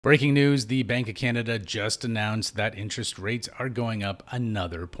Breaking news, the Bank of Canada just announced that interest rates are going up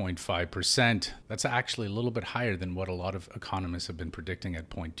another 0.5%. That's actually a little bit higher than what a lot of economists have been predicting at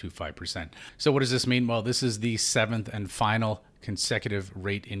 0.25%. So what does this mean? Well, this is the seventh and final consecutive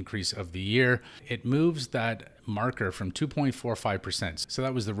rate increase of the year. It moves that marker from 2.45%. So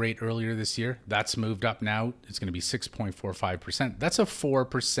that was the rate earlier this year. That's moved up now. It's going to be 6.45%. That's a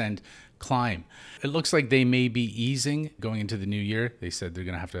 4% climb. It looks like they may be easing going into the new year. They said they're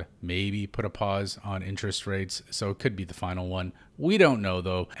going to have to maybe put a pause on interest rates. So it could be the final one. We don't know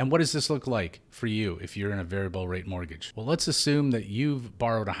though. And what does this look like for you if you're in a variable rate mortgage? Well, let's assume that you've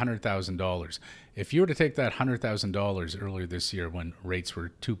borrowed $100,000. If you were to take that $100,000 earlier this year when rates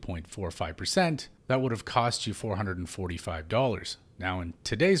were 2.45%, that would have cost you $445. Now, in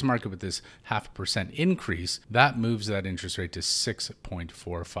today's market with this 0.5% increase, that moves that interest rate to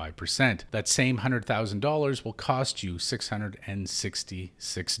 6.45%. That same $100,000 will cost you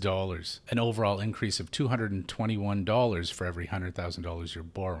 $666, an overall increase of $221 for every $100,000 you're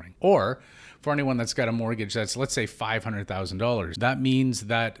borrowing. Or for anyone that's got a mortgage that's, let's say, $500,000, that means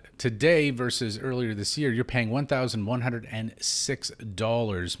that today versus earlier this year, you're paying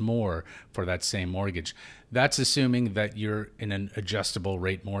 $1,106 more for that same mortgage. That's assuming that you're in an adjustable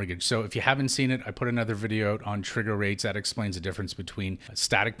rate mortgage. So if you haven't seen it, I put another video out on trigger rates that explains the difference between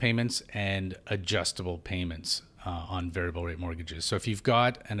static payments and adjustable payments on variable rate mortgages. So if you've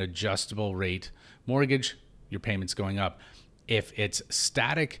got an adjustable rate mortgage, your payment's going up. If it's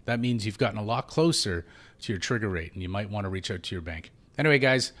static, that means you've gotten a lot closer to your trigger rate and you might want to reach out to your bank. Anyway,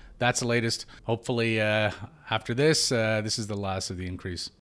 guys, that's the latest. Hopefully after this, this is the last of the increase.